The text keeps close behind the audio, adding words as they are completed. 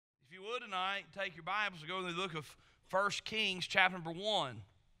would tonight, take your Bibles and go to the book of 1 Kings, chapter number 1.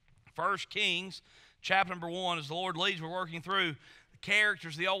 1 Kings, chapter number 1, as the Lord leads, we're working through the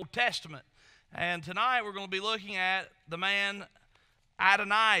characters of the Old Testament. And tonight we're going to be looking at the man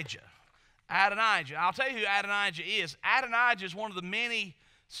Adonijah. Adonijah. I'll tell you who Adonijah is. Adonijah is one of the many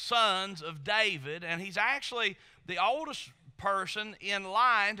sons of David, and he's actually the oldest person in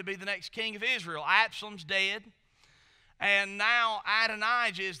line to be the next king of Israel. Absalom's dead. And now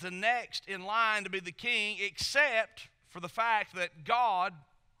Adonijah is the next in line to be the king, except for the fact that God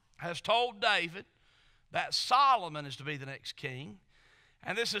has told David that Solomon is to be the next king.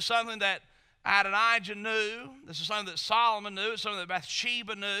 And this is something that Adonijah knew. This is something that Solomon knew. It's something that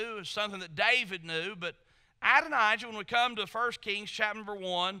Bathsheba knew. It's something that David knew. But Adonijah, when we come to 1 Kings chapter number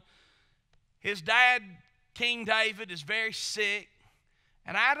 1, his dad, King David, is very sick.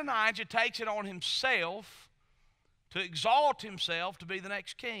 And Adonijah takes it on himself to exalt himself to be the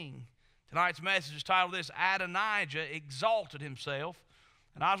next king. Tonight's message is titled this, Adonijah exalted himself.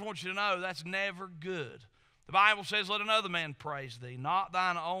 And I just want you to know that's never good. The Bible says, let another man praise thee, not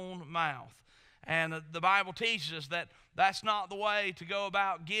thine own mouth. And the Bible teaches us that that's not the way to go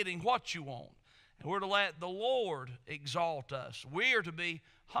about getting what you want. And we're to let the Lord exalt us. We are to be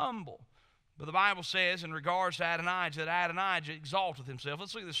humble. But the Bible says in regards to Adonijah that Adonijah exalteth himself.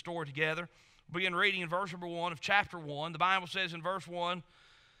 Let's look at this story together. We'll begin reading in verse number 1 of chapter 1. The Bible says in verse 1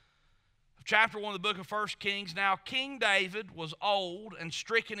 of chapter 1 of the book of 1 Kings, Now King David was old and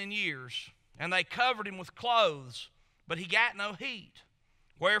stricken in years, and they covered him with clothes, but he got no heat.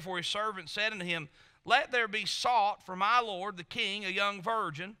 Wherefore his servant said unto him, Let there be sought for my lord the king a young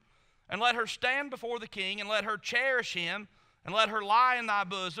virgin, and let her stand before the king, and let her cherish him, and let her lie in thy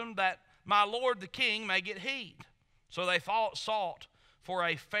bosom, that my lord the king may get heat. So they sought for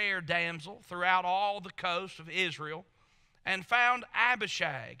a fair damsel throughout all the coast of Israel, and found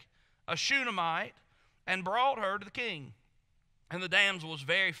Abishag, a Shunammite, and brought her to the king. And the damsel was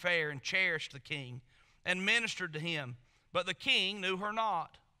very fair, and cherished the king, and ministered to him. But the king knew her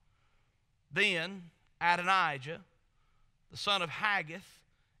not. Then Adonijah, the son of Haggith,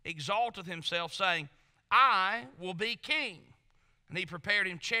 exalteth himself, saying, I will be king. And he prepared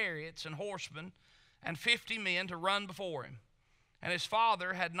him chariots and horsemen, and 50 men to run before him. And his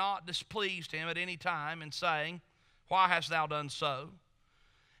father had not displeased him at any time in saying, Why hast thou done so?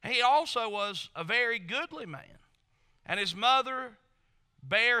 And he also was a very goodly man. And his mother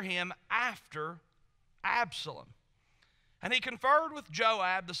bare him after Absalom. And he conferred with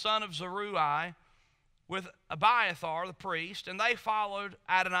Joab, the son of Zeruiah, with Abiathar the priest, and they following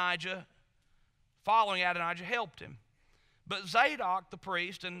Adonijah, helped him. But Zadok the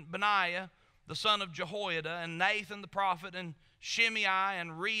priest, and Benaiah the son of Jehoiada, and Nathan the prophet, and Shimei,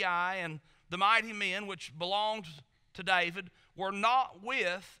 and Rei, and the mighty men which belonged to David, were not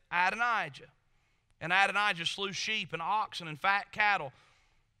with Adonijah. And Adonijah slew sheep and oxen and fat cattle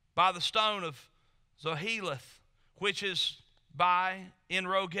by the stone of Zoheleth, which is by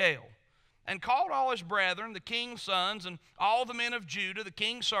Enrogel, and called all his brethren, the king's sons, and all the men of Judah, the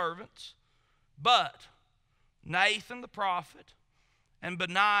king's servants. But Nathan the prophet, and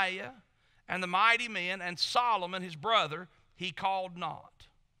Benaiah, and the mighty men, and Solomon his brother, he called not.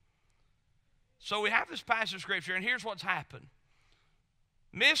 So we have this passage of Scripture, and here's what's happened.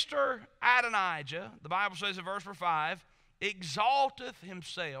 Mr. Adonijah, the Bible says in verse 5, exalteth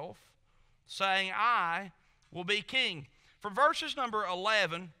himself, saying, I will be king. From verses number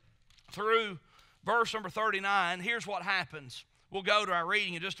 11 through verse number 39, here's what happens. We'll go to our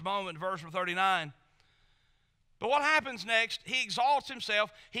reading in just a moment, verse number 39. But what happens next? He exalts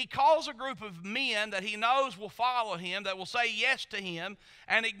himself. He calls a group of men that he knows will follow him, that will say yes to him,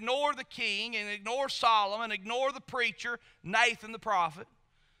 and ignore the king, and ignore Solomon, ignore the preacher, Nathan the prophet.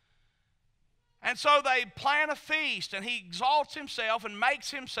 And so they plan a feast, and he exalts himself and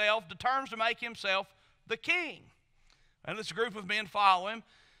determines to make himself the king. And this group of men follow him,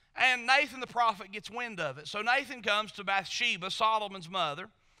 and Nathan the prophet gets wind of it. So Nathan comes to Bathsheba, Solomon's mother,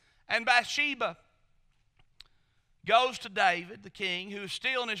 and Bathsheba goes to David, the king, who is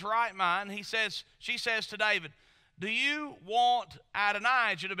still in his right mind. She says to David, do you want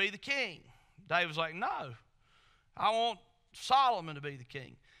Adonijah to be the king? David's like, no, I want Solomon to be the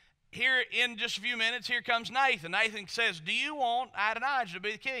king. Here in just a few minutes, here comes Nathan. Nathan says, do you want Adonijah to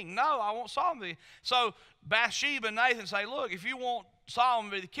be the king? No, I want Solomon to be. So Bathsheba and Nathan say, look, if you want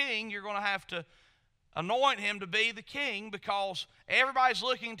Solomon to be the king, you're going to have to anoint him to be the king, because everybody's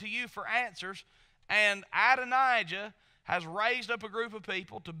looking to you for answers. And Adonijah has raised up a group of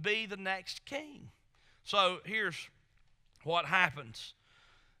people to be the next king. So here's what happens.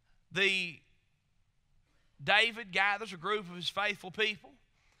 David gathers a group of his faithful people,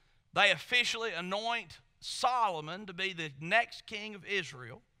 they officially anoint Solomon to be the next king of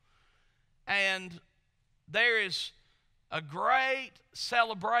Israel. And there is a great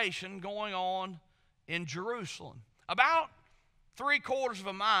celebration going on in Jerusalem. About 3/4 of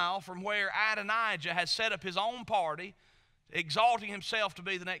a mile from where Adonijah has set up his own party, exalting himself to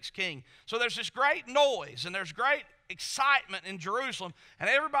be the next king. So there's this great noise and there's great excitement in Jerusalem, and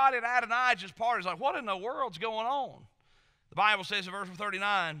everybody at Adonijah's party is like, what in the world's going on? The Bible says in verse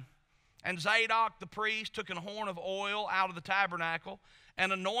 39, and Zadok the priest took an horn of oil out of the tabernacle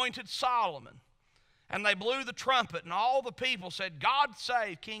and anointed Solomon. And they blew the trumpet, and all the people said, God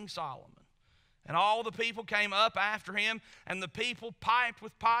save King Solomon. And all the people came up after him, and the people piped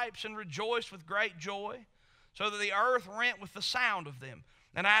with pipes and rejoiced with great joy, so that the earth rent with the sound of them.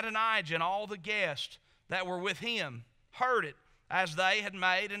 And Adonijah and all the guests that were with him heard it, as they had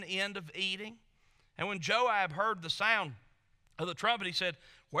made an end of eating. And when Joab heard the sound of the trumpet, he said,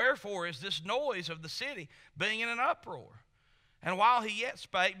 wherefore is this noise of the city being in an uproar? And while he yet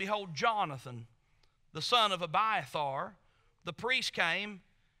spake, behold, Jonathan, the son of Abiathar, the priest, came,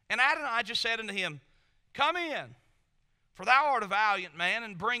 and Adonijah said unto him, come in, for thou art a valiant man,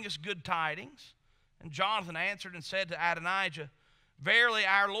 and bringest good tidings. And Jonathan answered and said to Adonijah, verily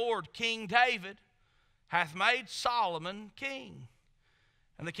our Lord King David hath made Solomon king.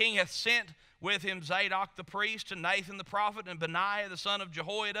 And the king hath sent with him Zadok the priest, and Nathan the prophet, and Benaiah the son of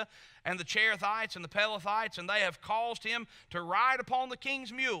Jehoiada, and the Cherethites and the Pelethites, and they have caused him to ride upon the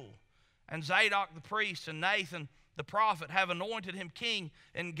king's mule. And Zadok the priest and Nathan the prophet have anointed him king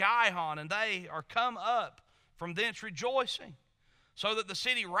in Gihon, and they are come up from thence rejoicing, so that the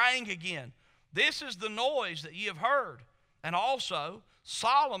city rang again. This is the noise that ye have heard. And also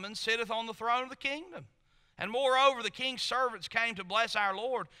Solomon sitteth on the throne of the kingdom. And moreover, the king's servants came to bless our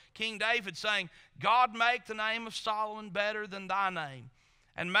Lord King David, saying, God make the name of Solomon better than thy name,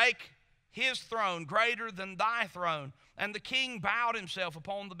 and make his throne greater than thy throne. And the king bowed himself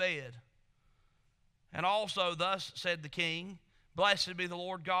upon the bed. And also thus said the king, blessed be the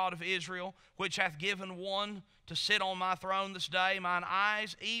Lord God of Israel, which hath given one to sit on my throne this day, mine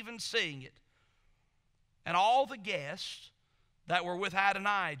eyes even seeing it. And all the guests that were with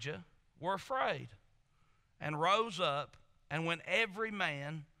Adonijah were afraid, and rose up, and went every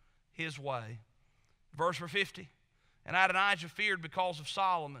man his way. Verse 50, and Adonijah feared because of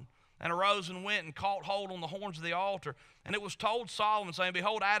Solomon, and arose and went and caught hold on the horns of the altar. And it was told Solomon, saying,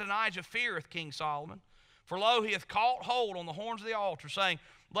 behold, Adonijah feareth King Solomon. For lo, he hath caught hold on the horns of the altar, saying,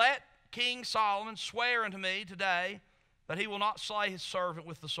 let King Solomon swear unto me today that he will not slay his servant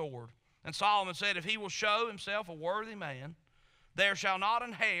with the sword. And Solomon said, if he will show himself a worthy man, there shall not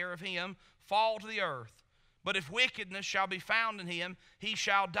an hair of him fall to the earth. But if wickedness shall be found in him, he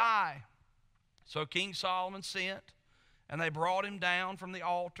shall die. So King Solomon sent, and they brought him down from the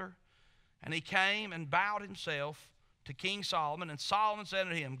altar. And he came and bowed himself to King Solomon. And Solomon said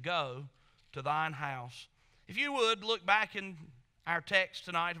unto him, go to thine house. If you would, look back in our text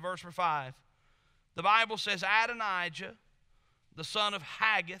tonight, verse 5. The Bible says, Adonijah, the son of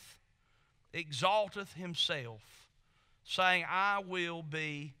Haggith, exalteth himself, saying, I will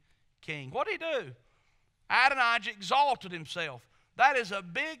be king. What did he do? Adonijah exalted himself. That is a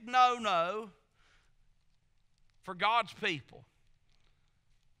big no-no for God's people.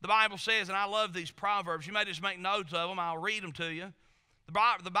 The Bible says, and I love these proverbs. You may just make notes of them. I'll read them to you.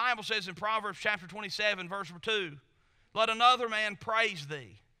 The Bible says in Proverbs chapter 27, verse 2, let another man praise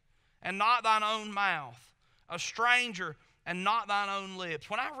thee, and not thine own mouth, a stranger, and not thine own lips.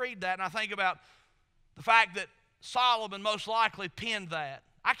 When I read that and I think about the fact that Solomon most likely penned that,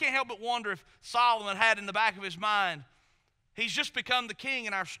 I can't help but wonder if Solomon had in the back of his mind, he's just become the king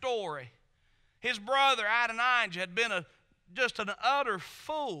in our story. His brother Adonijah had been just an utter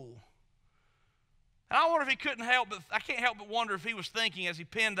fool. And I wonder if I can't help but wonder if he was thinking as he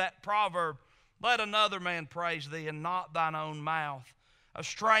penned that proverb, let another man praise thee and not thine own mouth, a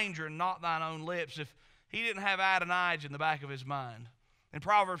stranger and not thine own lips, if he didn't have Adonijah in the back of his mind. In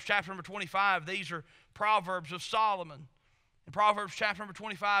Proverbs chapter number 25, these are Proverbs of Solomon. In Proverbs chapter number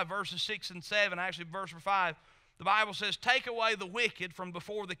 25, verses 6 and 7, actually verse 5, the Bible says, take away the wicked from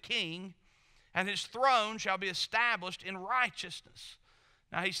before the king, and his throne shall be established in righteousness.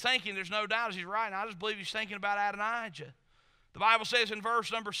 Now he's thinking, there's no doubt as he's writing, I just believe he's thinking about Adonijah. The Bible says in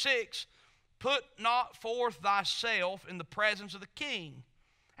verse number 6, put not forth thyself in the presence of the king,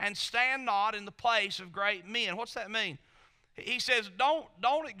 and stand not in the place of great men. What's that mean? He says,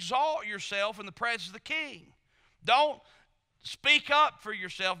 don't exalt yourself in the presence of the king. Don't speak up for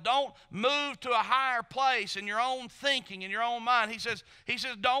yourself. Don't move to a higher place in your own thinking, in your own mind. He says,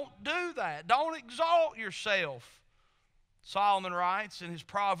 don't do that. Don't exalt yourself Solomon writes in his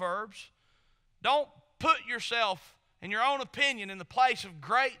Proverbs, don't put yourself, in your own opinion, in the place of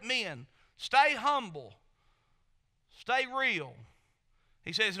great men. Stay humble. Stay real.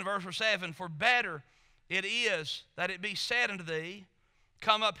 He says in verse 7, for better it is that it be said unto thee,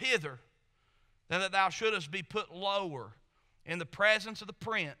 come up hither, than that thou shouldest be put lower in the presence of the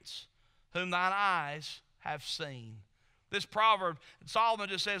prince whom thine eyes have seen. This proverb, Solomon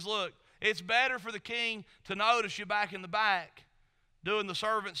just says, look, it's better for the king to notice you back in the back doing the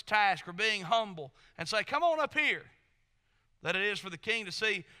servant's task or being humble and say, come on up here, than it is for the king to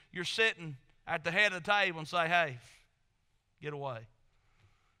see you're sitting at the head of the table and say, hey, get away.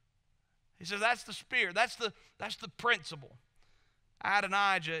 He says that's the spirit, that's the principle.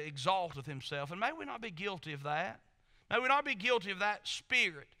 Adonijah exalteth himself, and may we not be guilty of that. May we not be guilty of that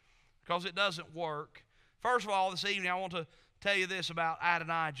spirit, because it doesn't work. First of all, this evening I want to tell you this about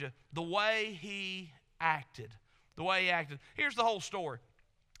Adonijah, the way he acted. The way he acted. Here's the whole story.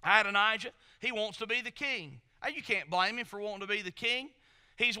 Adonijah, he wants to be the king. You can't blame him for wanting to be the king.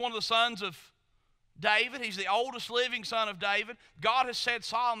 He's one of the sons of David. He's the oldest living son of David. God has said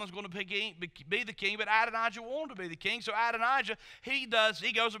Solomon's going to be the king, but Adonijah wanted to be the king. So Adonijah, he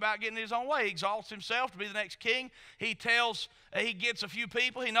goes about getting his own way. He exalts himself to be the next king. He gets a few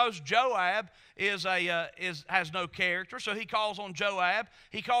people. He knows Joab has no character, so he calls on Joab.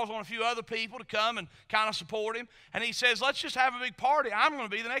 He calls on a few other people to come and kind of support him. And he says, let's just have a big party. I'm going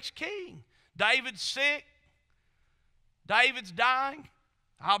to be the next king. David's sick. David's dying.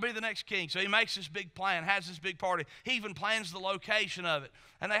 I'll be the next king. So he makes this big plan, has this big party. He even plans the location of it.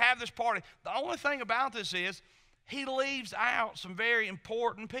 And they have this party. The only thing about this is he leaves out some very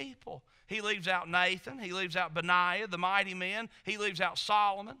important people. He leaves out Nathan. He leaves out Benaiah, the mighty men. He leaves out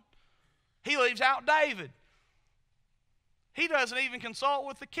Solomon. He leaves out David. He doesn't even consult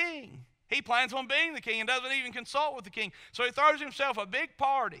with the king. He plans on being the king and doesn't even consult with the king. So he throws himself a big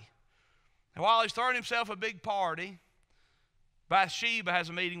party. And while he's throwing himself a big party, Bathsheba has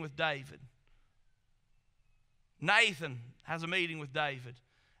a meeting with David. Nathan has a meeting with David.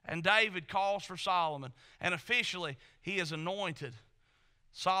 And David calls for Solomon. And officially, he is anointed.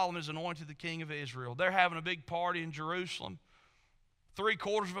 Solomon is anointed the king of Israel. They're having a big party in Jerusalem,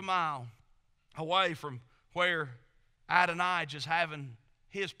 3/4 of a mile away from where Adonijah is having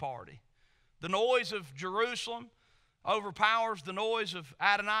his party. The noise of Jerusalem overpowers the noise of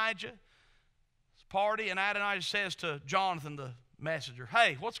Adonijah's party, and Adonijah says to Jonathan, the messenger,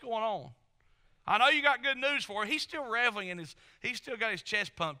 hey, what's going on? I know you got good news for him. He's still reveling in he's still got his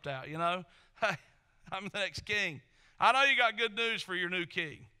chest pumped out, you know. Hey, I'm the next king. I know you got good news for your new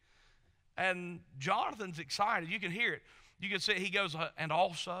king. And Jonathan's excited. You can hear it. You can see he goes, and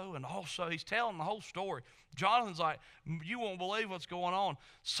also, he's telling the whole story. Jonathan's like, you won't believe what's going on.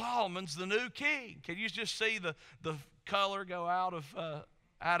 Solomon's the new king. Can you just see the color go out of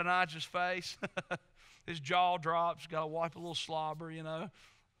Adonijah's face? His jaw drops, got to wipe a little slobber, you know.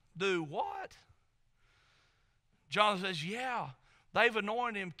 Do what? Jonathan says, yeah, they've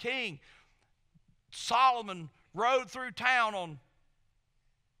anointed him king. Solomon rode through town on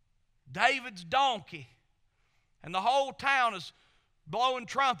David's donkey, and the whole town is blowing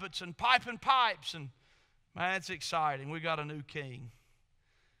trumpets and piping pipes, and man, it's exciting. We got a new king.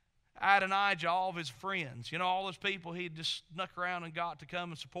 Adonijah, all of his friends, you know, all those people he just snuck around and got to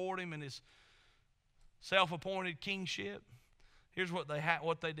come and support him in his self-appointed kingship. Here's what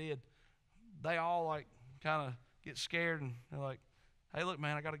they did. They all like kind of get scared and they're like, hey, look,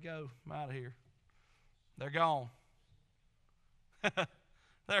 man, I got to go. I'm out of here. They're gone.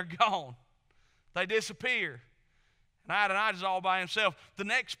 They're gone. They disappear. And Adonijah's all by himself. The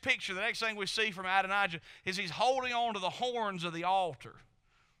next picture, the next thing we see from Adonijah is he's holding on to the horns of the altar.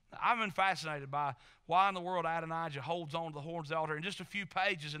 I've been fascinated by why in the world Adonijah holds on to the horns of the altar. In just a few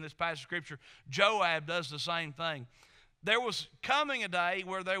pages in this passage of Scripture, Joab does the same thing. There was coming a day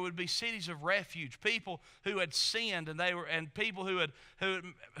where there would be cities of refuge, people who had sinned and people who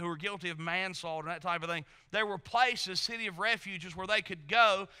were guilty of manslaughter and that type of thing. There were places, city of refuges, where they could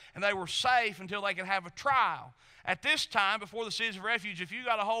go and they were safe until they could have a trial. At this time, before the cities of refuge, if you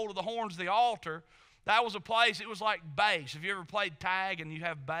got a hold of the horns of the altar, that was a place, it was like base. Have you ever played tag and you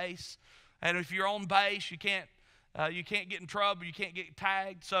have base? And if you're on base, you can't get in trouble, you can't get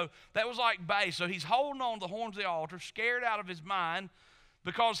tagged. So that was like base. So he's holding on to the horns of the altar, scared out of his mind,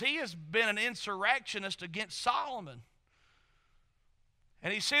 because he has been an insurrectionist against Solomon.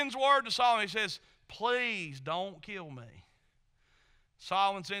 And he sends word to Solomon. He says, please don't kill me.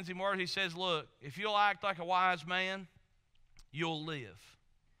 Solomon sends him word. He says, look, if you'll act like a wise man, you'll live.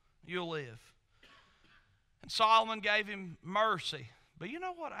 You'll live. And Solomon gave him mercy. But you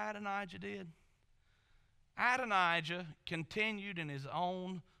know what Adonijah did? Adonijah continued in his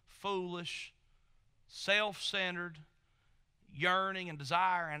own foolish, self-centered yearning and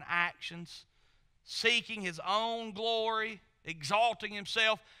desire and actions, seeking his own glory, exalting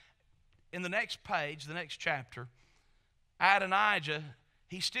himself. In the next page, the next chapter, Adonijah,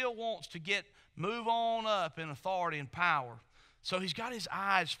 he still wants to move on up in authority and power. So he's got his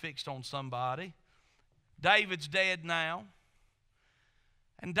eyes fixed on somebody. David's dead now.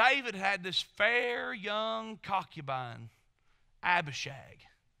 And David had this fair young concubine, Abishag.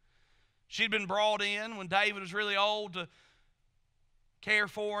 She'd been brought in when David was really old to care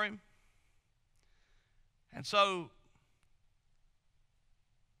for him. And so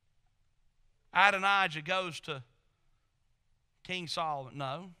Adonijah goes to King Solomon.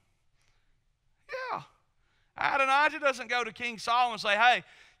 No. Yeah. Adonijah doesn't go to King Solomon and say, hey,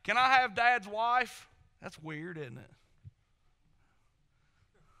 can I have Dad's wife? That's weird, isn't it?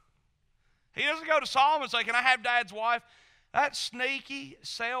 He doesn't go to Solomon and say, can I have Dad's wife? That sneaky,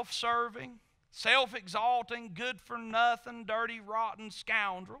 self-serving, self-exalting, good-for-nothing, dirty, rotten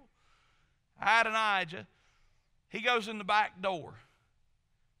scoundrel, Adonijah, he goes in the back door.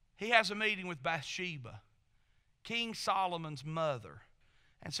 He has a meeting with Bathsheba, King Solomon's mother,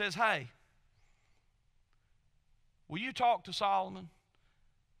 and says, hey, will you talk to Solomon?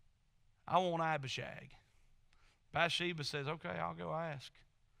 I want Abishag. Bathsheba says, okay, I'll go ask.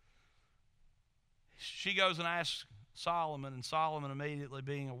 She goes and asks Solomon, and Solomon, immediately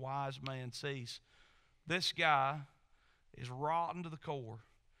being a wise man, sees this guy is rotten to the core.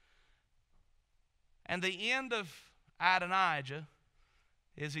 And the end of Adonijah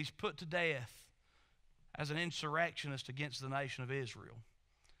is he's put to death as an insurrectionist against the nation of Israel.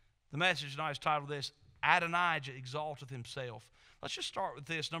 The message tonight is titled this, Adonijah exalteth himself. Let's just start with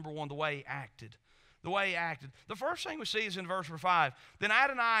this. Number one, the way he acted. The way he acted. The first thing we see is in verse 5. Then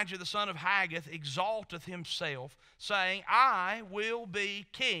Adonijah, the son of Haggith, exalteth himself, saying, I will be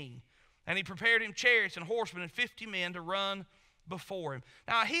king. And he prepared him chariots and horsemen and 50 men to run before him.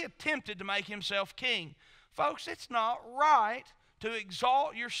 Now, he attempted to make himself king. Folks, it's not right to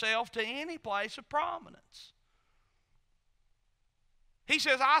exalt yourself to any place of prominence. He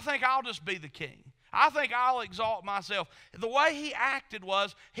says, I think I'll just be the king. I think I'll exalt myself. The way he acted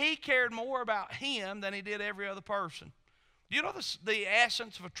was he cared more about him than he did every other person. Do you know the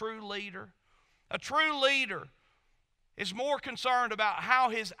essence of a true leader? A true leader is more concerned about how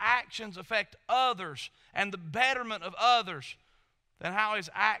his actions affect others and the betterment of others than how his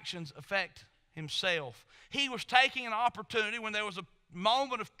actions affect himself. He was taking an opportunity when there was a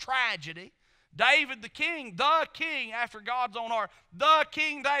moment of tragedy. David the king after God's own heart, the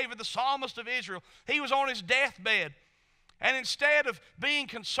King David, the psalmist of Israel, he was on his deathbed. And instead of being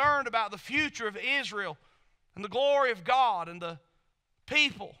concerned about the future of Israel and the glory of God and the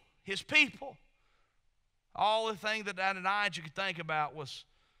people, his people, all the thing that Adonijah could think about was,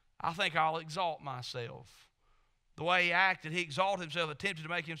 I think I'll exalt myself. The way he acted, he exalted himself, attempted to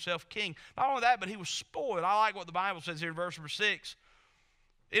make himself king. Not only that, but he was spoiled. I like what the Bible says here in verse number 6.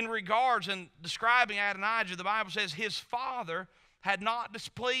 In regards and describing Adonijah, the Bible says his father had not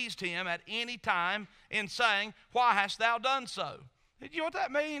displeased him at any time in saying, why hast thou done so? Do you know what that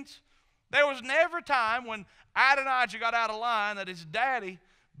means? There was never a time when Adonijah got out of line that his daddy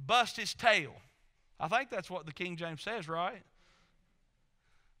bust his tail. I think that's what the King James says, right?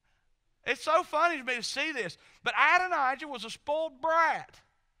 It's so funny to me to see this. But Adonijah was a spoiled brat.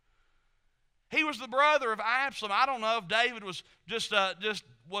 He was the brother of Absalom. I don't know if David was just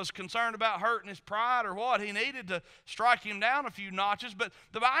was concerned about hurting his pride or what. He needed to strike him down a few notches. But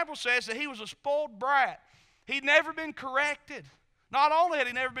the Bible says that he was a spoiled brat. He'd never been corrected. Not only had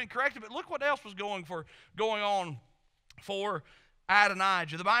he never been corrected, but look what else was going on for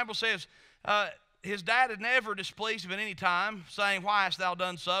Adonijah. The Bible says his dad had never displeased him at any time, saying, why hast thou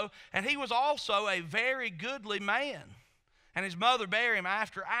done so? And he was also a very goodly man. And his mother bare him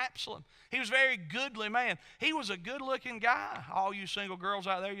after Absalom. He was a very goodly man. He was a good-looking guy. All you single girls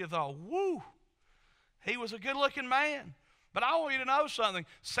out there, you thought, woo, he was a good-looking man. But I want you to know something.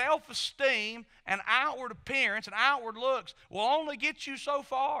 Self-esteem and outward appearance and outward looks will only get you so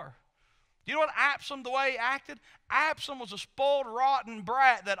far. Do you know what Absalom, the way he acted? Absalom was a spoiled, rotten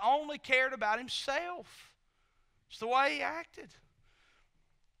brat that only cared about himself. It's the way he acted.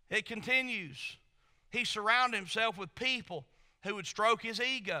 It continues. He surrounded himself with people who would stroke his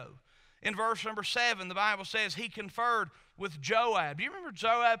ego. In verse number 7, the Bible says he conferred with Joab. Do you remember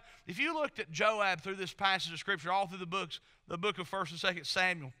Joab? If you looked at Joab through this passage of Scripture, all through the book of 1st and 2nd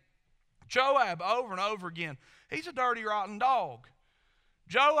Samuel, Joab over and over again, he's a dirty, rotten dog.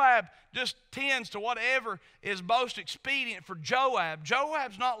 Joab just tends to whatever is most expedient for Joab.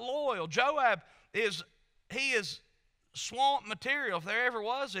 Joab's not loyal. Joab is he is swamp material if there ever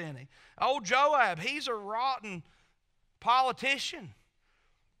was any. Old Joab, he's a rotten politician.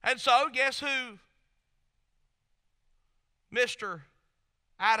 And so, guess who Mr.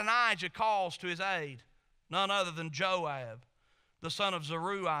 Adonijah calls to his aid? None other than Joab, the son of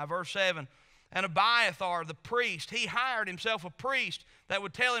Zeruiah. Verse 7, and Abiathar, the priest, he hired himself a priest that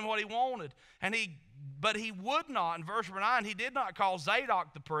would tell him what he wanted. But he would not, in verse 9, he did not call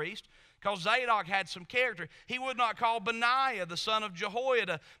Zadok the priest, because Zadok had some character. He would not call Benaiah the son of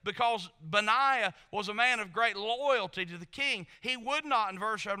Jehoiada, because Benaiah was a man of great loyalty to the king. He would not, in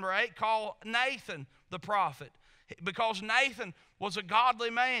verse 8, call Nathan the prophet, because Nathan was a godly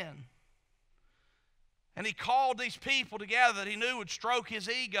man. And he called these people together that he knew would stroke his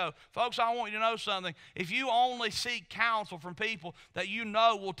ego. Folks, I want you to know something. If you only seek counsel from people that you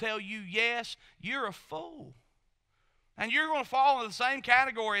know will tell you yes, you're a fool. And you're going to fall into the same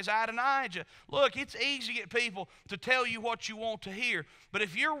category as Adonijah. Look, it's easy to get people to tell you what you want to hear. But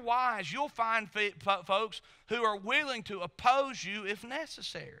if you're wise, you'll find folks who are willing to oppose you if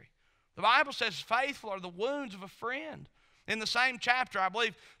necessary. The Bible says faithful are the wounds of a friend. In the same chapter, I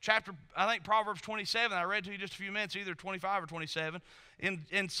think Proverbs 27, I read to you just a few minutes, either 25 or 27,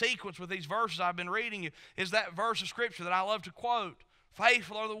 in sequence with these verses I've been reading you, is that verse of Scripture that I love to quote.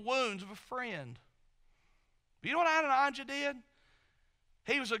 Faithful are the wounds of a friend. You know what Adonijah did?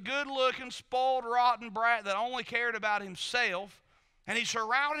 He was a good-looking, spoiled, rotten brat that only cared about himself, and he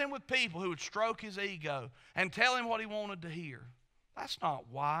surrounded him with people who would stroke his ego and tell him what he wanted to hear. That's not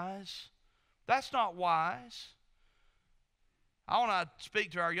wise. That's not wise. I want to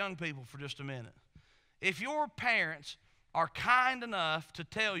speak to our young people for just a minute. If your parents are kind enough to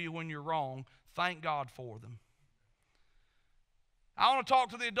tell you when you're wrong, thank God for them. I want to talk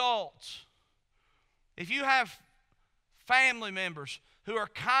to the adults. If you have family members who are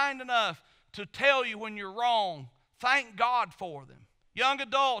kind enough to tell you when you're wrong, thank God for them. Young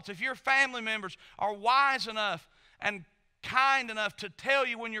adults, if your family members are wise enough and kind enough to tell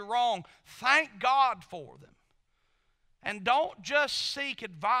you when you're wrong, thank God for them. And don't just seek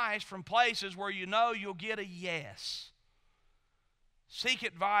advice from places where you know you'll get a yes. Seek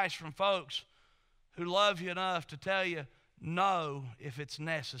advice from folks who love you enough to tell you no if it's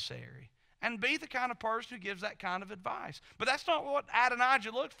necessary. And be the kind of person who gives that kind of advice. But that's not what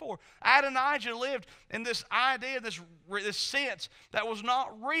Adonijah looked for. Adonijah lived in this idea, this sense that was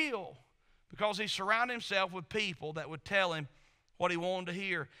not real, because he surrounded himself with people that would tell him what he wanted to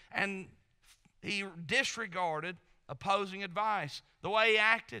hear. And he disregarded opposing advice. The way he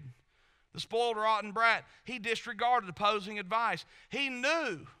acted, the spoiled, rotten brat, he disregarded opposing advice. He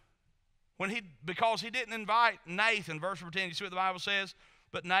knew because he didn't invite Nathan. Verse 10, you see what the Bible says?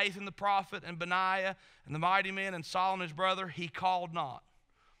 But Nathan the prophet and Benaiah and the mighty men and Solomon his brother, he called not.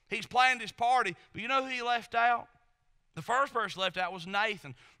 He's planned his party, but you know who he left out? The first person left out was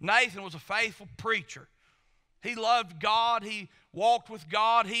Nathan. Nathan was a faithful preacher. He loved God. He walked with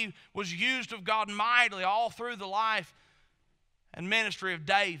God. He was used of God mightily all through the life and ministry of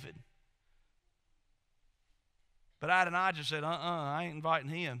David. But Adonijah said, I ain't inviting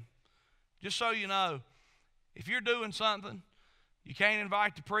him. Just so you know, if you're doing something, you can't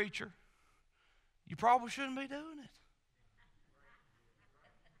invite the preacher, you probably shouldn't be doing it.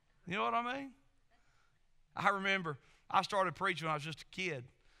 You know what I mean? I remember I started preaching when I was just a kid.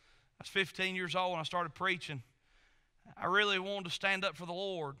 I was 15 years old when I started preaching. I really wanted to stand up for the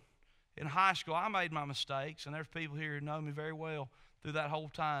Lord. In high school, I made my mistakes, and there's people here who know me very well through that whole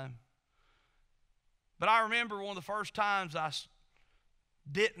time. But I remember one of the first times I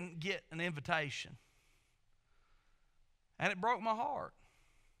didn't get an invitation. And it broke my heart.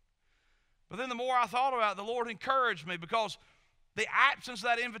 But then the more I thought about it, the Lord encouraged me, because the absence of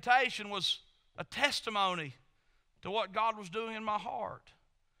that invitation was a testimony to what God was doing in my heart.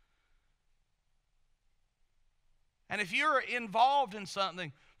 And if you're involved in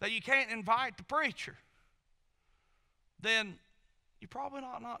something that you can't invite the preacher, then you probably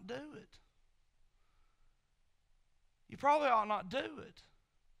ought not do it. You probably ought not do it.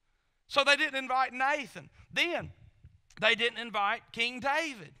 So they didn't invite Nathan. Then they didn't invite King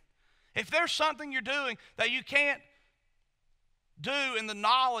David. If there's something you're doing that you can't do in the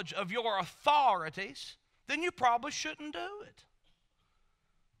knowledge of your authorities, then you probably shouldn't do it.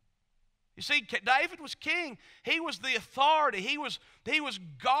 You see, David was king. He was the authority. He was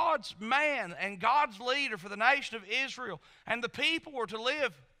God's man and God's leader for the nation of Israel. And the people were to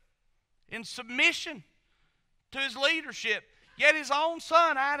live in submission to his leadership. Yet his own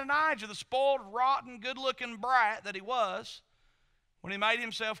son, Adonijah, the spoiled, rotten, good-looking brat that he was, when he made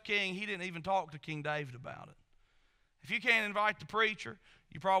himself king, he didn't even talk to King David about it. If you can't invite the preacher,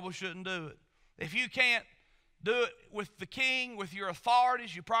 you probably shouldn't do it. If you can't do it with the king, with your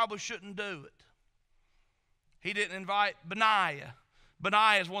authorities, you probably shouldn't do it. He didn't invite Benaiah.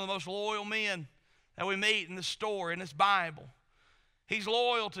 Benaiah is one of the most loyal men that we meet in this story, in this Bible. He's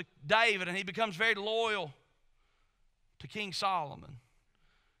loyal to David, and he becomes very loyal to King Solomon.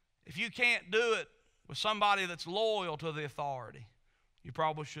 If you can't do it with somebody that's loyal to the authority, you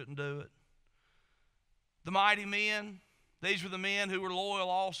probably shouldn't do it. The mighty men, these were the men who were loyal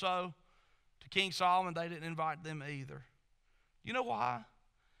also to King Solomon. They didn't invite them either. You know why?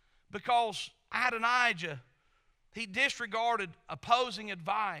 Because Adonijah, he disregarded opposing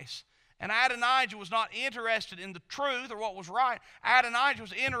advice. And Adonijah was not interested in the truth or what was right. Adonijah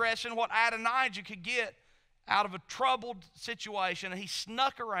was interested in what Adonijah could get out of a troubled situation, and he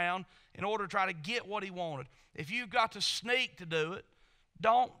snuck around in order to try to get what he wanted. If you've got to sneak to do it,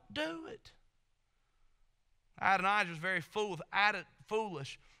 don't do it. Adonijah was very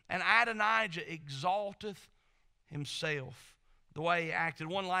foolish, and Adonijah exalteth himself, the way he acted.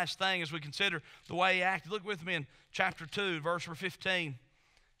 One last thing as we consider the way he acted. Look with me in chapter 2, verse 15.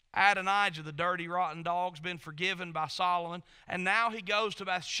 Adonijah, the dirty, rotten dog, has been forgiven by Solomon, and now he goes to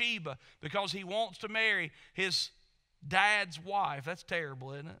Bathsheba because he wants to marry his dad's wife. That's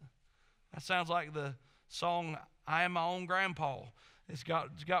terrible, isn't it? That sounds like the song, I Am My Own Grandpa. It's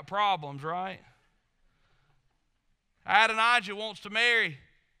got problems, right? Adonijah wants to marry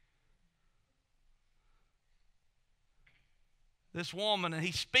this woman, and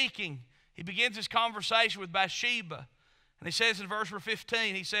he's speaking. He begins his conversation with Bathsheba. And he says in verse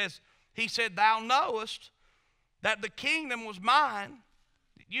 15, he said, thou knowest that the kingdom was mine.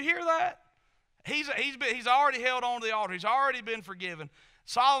 You hear that? He's already held on to the altar. He's already been forgiven.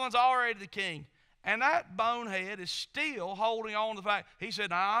 Solomon's already the king. And that bonehead is still holding on to the fact. He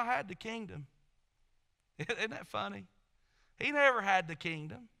said, I had the kingdom. Isn't that funny? He never had the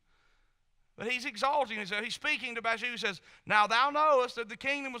kingdom. But he's exalting himself. He's speaking to Bathsheba. He says, now thou knowest that the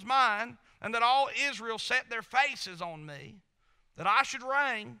kingdom was mine, and that all Israel set their faces on me, that I should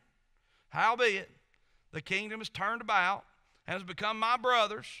reign. Howbeit, the kingdom is turned about, and has become my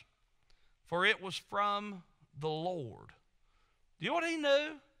brother's, for it was from the Lord. Do you know what he knew?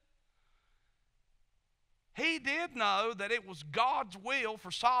 He did know that it was God's will for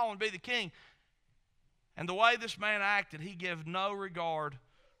Solomon to be the king. And the way this man acted, he gave no regard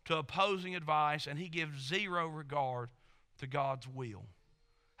to opposing advice, and he gives zero regard to God's will.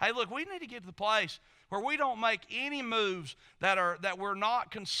 Hey, look, we need to get to the place where we don't make any moves that we're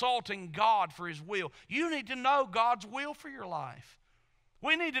not consulting God for his will. You need to know God's will for your life.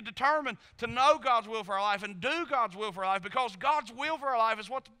 We need to determine to know God's will for our life and do God's will for our life, because God's will for our life is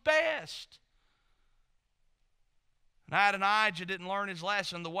what's best. And Adonijah didn't learn his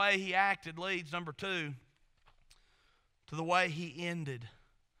lesson. The way he acted leads, number 2, to the way he ended.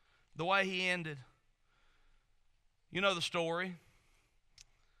 The way he ended. You know the story.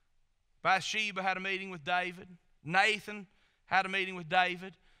 Bathsheba had a meeting with David. Nathan had a meeting with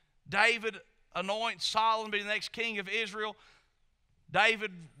David. David anoints Solomon to be the next king of Israel.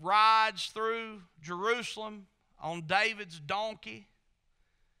 David rides through Jerusalem on David's donkey.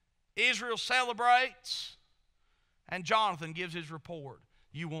 Israel celebrates, and Jonathan gives his report.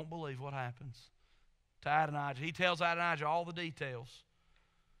 You won't believe what happens to Adonijah. He tells Adonijah all the details.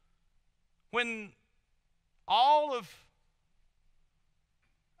 When all of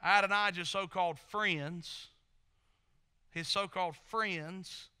Adonijah's so-called friends, his so-called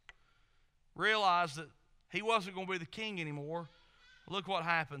friends, realized that he wasn't going to be the king anymore, look what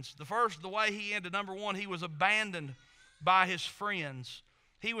happens. The way he ended, number 1, he was abandoned by his friends.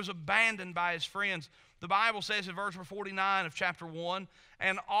 He was abandoned by his friends. The Bible says in verse 49 of chapter 1,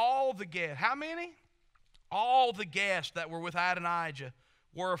 and all the guests, how many? All the guests that were with Adonijah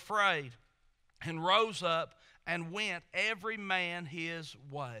were afraid and rose up and went every man his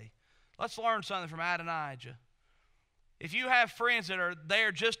way. Let's learn something from Adonijah. If you have friends that are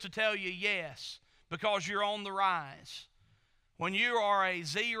there just to tell you yes because you're on the rise, when you are a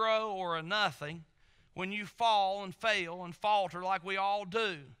zero or a nothing, when you fall and fail and falter like we all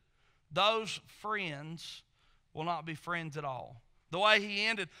do, those friends will not be friends at all. The way he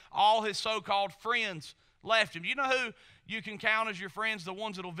ended, all his so-called friends left him. You know who you can count as your friends? The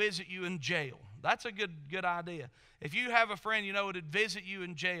ones that will visit you in jail. That's a good idea. If you have a friend you know would visit you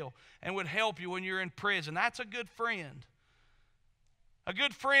in jail and would help you when you're in prison, that's a good friend. A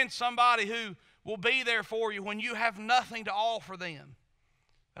good friend, somebody who will be there for you when you have nothing to offer them.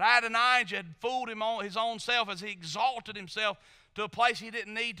 But Adonijah had fooled him on his own self as he exalted himself to a place he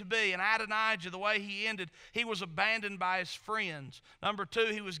didn't need to be. And Adonijah, the way he ended, he was abandoned by his friends. Number 2,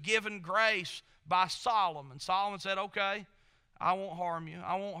 he was given grace by Solomon. Solomon said, okay, I won't harm you.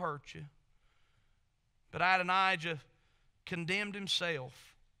 I won't hurt you. But Adonijah condemned himself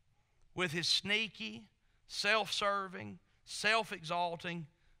with his sneaky, self-serving, self-exalting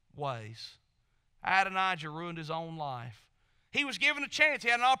ways. Adonijah ruined his own life. He was given a chance. He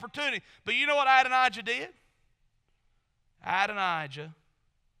had an opportunity. But you know what Adonijah did? Adonijah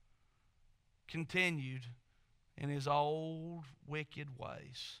continued in his old wicked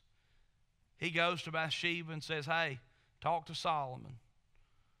ways. He goes to Bathsheba and says, hey, talk to Solomon.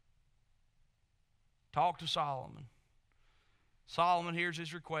 Talk to Solomon. Solomon hears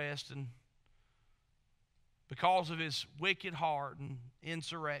his request, and because of his wicked heart and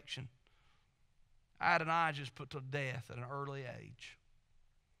insurrection, Adonijah is put to death at an early age.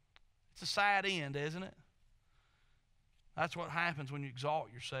 It's a sad end, isn't it? That's what happens when you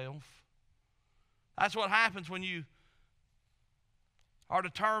exalt yourself. That's what happens when you are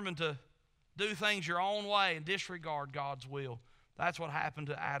determined to do things your own way and disregard God's will. That's what happened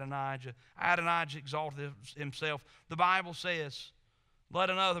to Adonijah. Adonijah exalted himself. The Bible says, let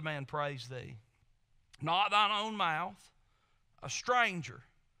another man praise thee, not thine own mouth, a stranger,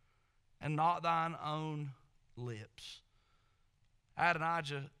 and not thine own lips.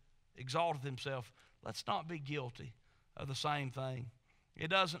 Adonijah exalted himself. Let's not be guilty of the same thing. It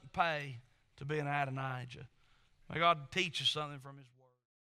doesn't pay to be an Adonijah. May God teach us something from his word.